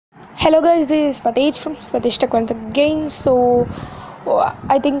Hello guys, this is Swatej from Swatej Tech once again. So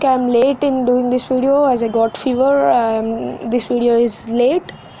I think I'm late in doing this video as I got fever. This video is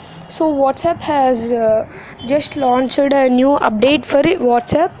late. So WhatsApp has just launched a new update for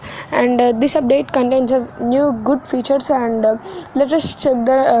WhatsApp, and this update contains a new good features. And let us check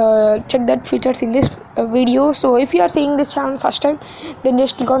that features in this video. So if you are seeing this channel first time, then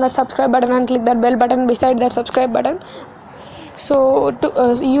just click on that subscribe button and click that bell button beside that subscribe button. So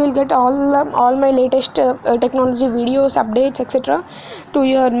you will get all my latest technology videos, updates, etc. to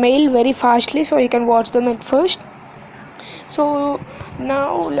your mail very fastly, so you can watch them at first. So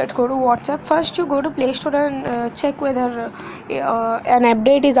now let's go to WhatsApp. First you go to Play Store and check whether an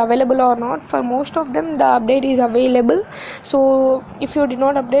update is available or not. For most of them the update is available, so if you did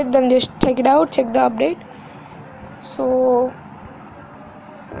not update, then just check it out, check the update. So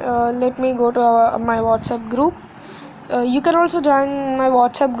let me go to my WhatsApp group. You can also join my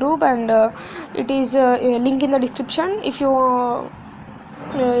WhatsApp group, and it is a link in the description. If you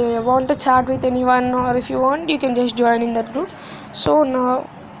want to chat with anyone, or if you want, you can just join in that group. So now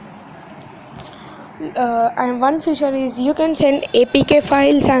and one feature is you can send APK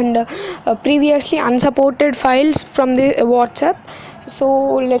files and previously unsupported files from the WhatsApp. So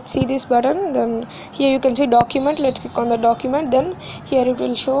let's see this button. Then here you can see document. Let's click on the document. Then here it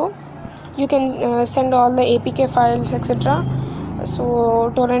will show you can send all the APK files, etc.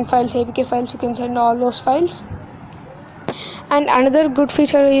 So torrent files, APK files, you can send all those files. And another good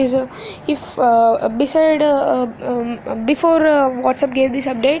feature is if before WhatsApp gave this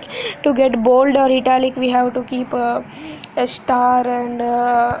update, to get bold or italic we have to keep a star and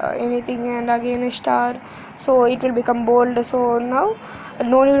anything, and again a star, so it will become bold. So now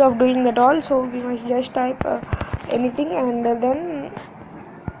no need of doing that all, so we must just type anything, and then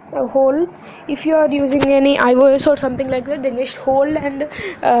hold. If you are using any iOS or something like that, then just hold, and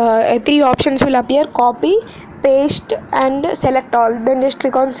three options will appear: copy, paste, and select all. Then just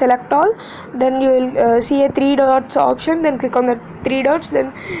click on select all. Then you will see a three dots option. Then click on the three dots.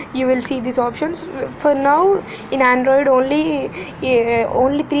 Then you will see these options. For now in Android only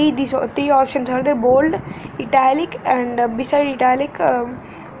these three options are there: bold, italic, and beside italic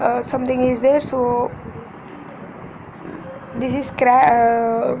something is there. So this is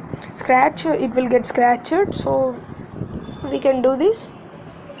scratch, it will get scratched, so we can do this.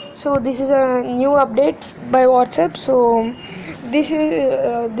 So this is a new update by WhatsApp. So this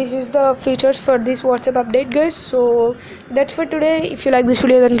is the features for this WhatsApp update, guys. So that's for today. If you like this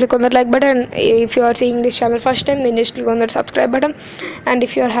video, then click on that like button. If you are seeing this channel first time, then just click on that subscribe button. And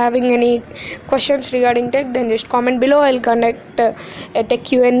if you are having any questions regarding tech, then just comment below. I'll conduct a tech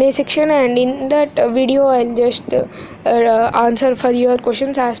Q&A section, and in that video I'll just answer for your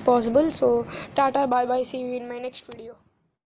questions as possible. So tata, bye bye, see you in my next video.